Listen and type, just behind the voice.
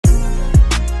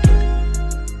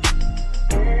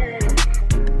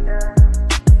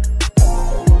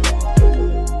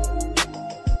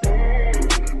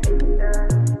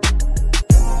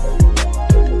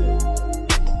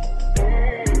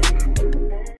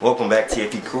Welcome back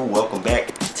TFE crew, welcome back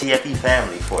TFE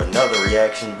family for another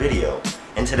reaction video.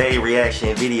 In today's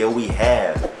reaction video we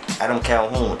have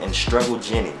Calhoun and Struggle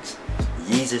Jennings,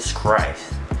 Yeezus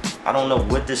Christ. I don't know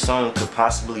what this song could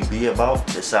possibly be about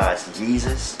besides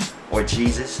Yeezus or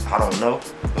Jesus, I don't know.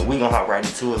 But we gonna hop right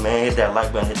into it, man. Hit that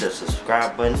like button, hit that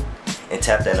subscribe button, and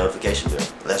tap that notification bell.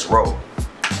 Let's roll.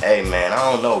 Hey man,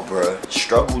 I don't know bruh.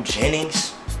 Struggle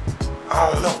Jennings?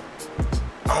 I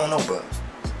don't know bruh.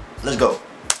 Let's go.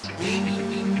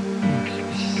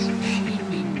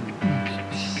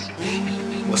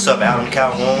 What's up,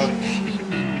 Calhoun?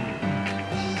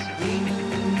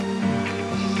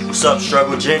 What's up,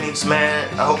 Struggle Jennings, man?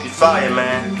 I hope you fire,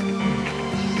 man.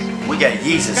 We got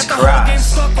Yeezus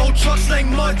Christ. Old trucks like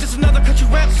mud, just another country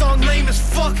rap song, lame as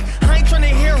fuck. I ain't trying to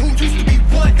hear who used to be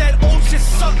what. That old shit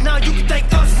suck. Now you can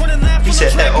thank us running laps. He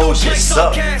said that old shit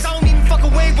suck. I don't even fuck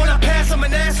away when I pass. I'm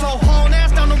an asshole, hauling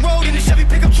ass down the road in a Chevy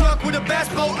pickup truck with a bass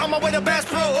boat on my way to Bass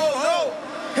Pro.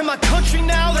 In my country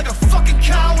now, like a fucking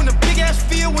cow in a big ass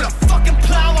field with a fucking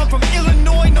plow. I'm from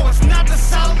Illinois, no it's not the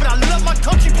South, but I love my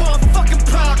country, boy. I'm fucking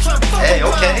proud. Hey,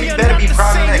 okay, you better be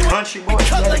proud of that country, boy.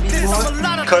 Cut like this, I'm a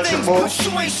lot of country things, boy. but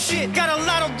you ain't shit. Got a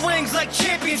lot of rings like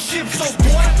championships, so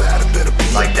boy,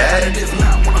 like that. If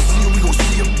not, when I see it, we gon'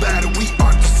 see about it. We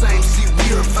aren't the same, see,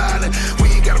 we are violent. We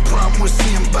ain't got a problem with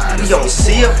seeing bodies. We gon'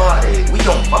 see about it. We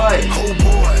gon' fight. Oh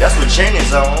boy, that's what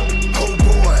Jennings on. Oh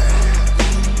boy,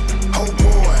 oh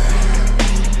boy.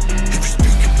 If you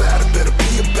speak about it, better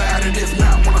be about it. If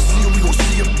not, when I see it, we gon'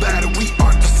 see about it. We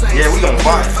aren't the same. Yeah, we gon'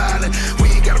 fight. Violent. We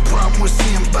ain't got a problem with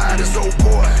seeing bodies. Oh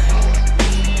boy,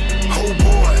 oh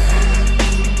boy,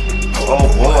 oh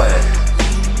boy,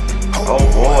 oh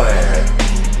boy.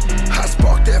 I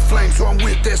spark that flame, so I'm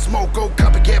with that smoke. Go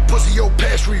copycat pussy, your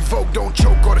pass revoke. Don't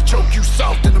choke or to choke you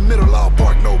soft in the middle. I'll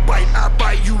bark, no bite. I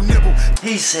bite, you nibble.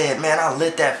 He said, man, I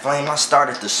lit that flame. I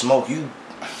started to smoke. You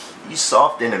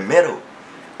soft in the middle.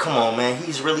 Come on, man.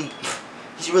 He's really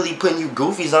putting you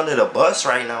goofies under the bus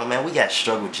right now, man. We got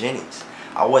Struggle Jennings.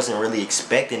 I wasn't really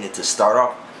expecting it to start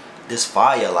off this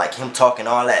fire, like him talking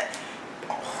all that.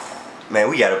 Oh, man,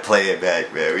 we gotta play it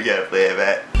back, man. We gotta play it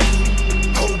back.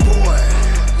 Oh boy,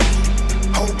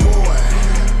 oh boy.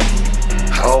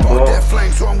 I spark that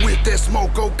flame, so I'm with that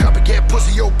smoke. Go copycat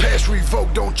pussy, your pass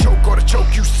revoke. Don't choke or to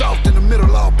choke you soft in the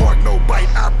middle. I'll bark, no bite.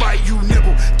 I bite, you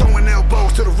nibble. Throwing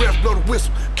elbows to the ref, blow the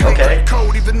whistle. Can't break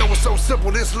code, even though it's so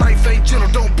simple. This life ain't gentle,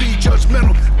 don't be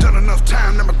judgmental. Done enough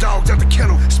time, now my dog's at the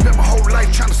kennel. Spent my whole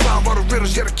life trying to solve all the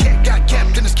riddles. Yeah, the cat got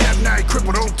capped in his cap, now he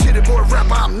crippled. Old titty boy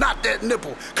rapper, I'm not that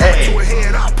nipple. Coming to a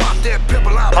head, I'll pop that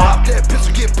pimple. I'll pop that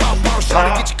pistol, get pop.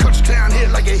 Shot to get your country town hit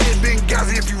like a hit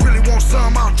Benghazi. If you really want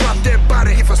some, I'll drop that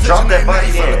body. If I drop that body,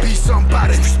 yeah. Be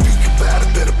somebody. If you speak about it,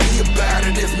 better be about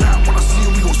it. If not, when I see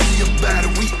it, we gon' see about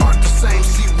it. We aren't the same,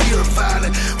 see, we are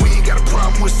violent. We ain't got a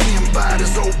problem with seeing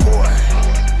bodies. Oh boy,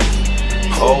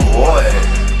 oh boy.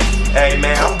 Hey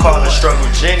man, I'm calling Struggle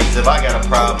Jennings if I got a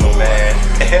problem, man.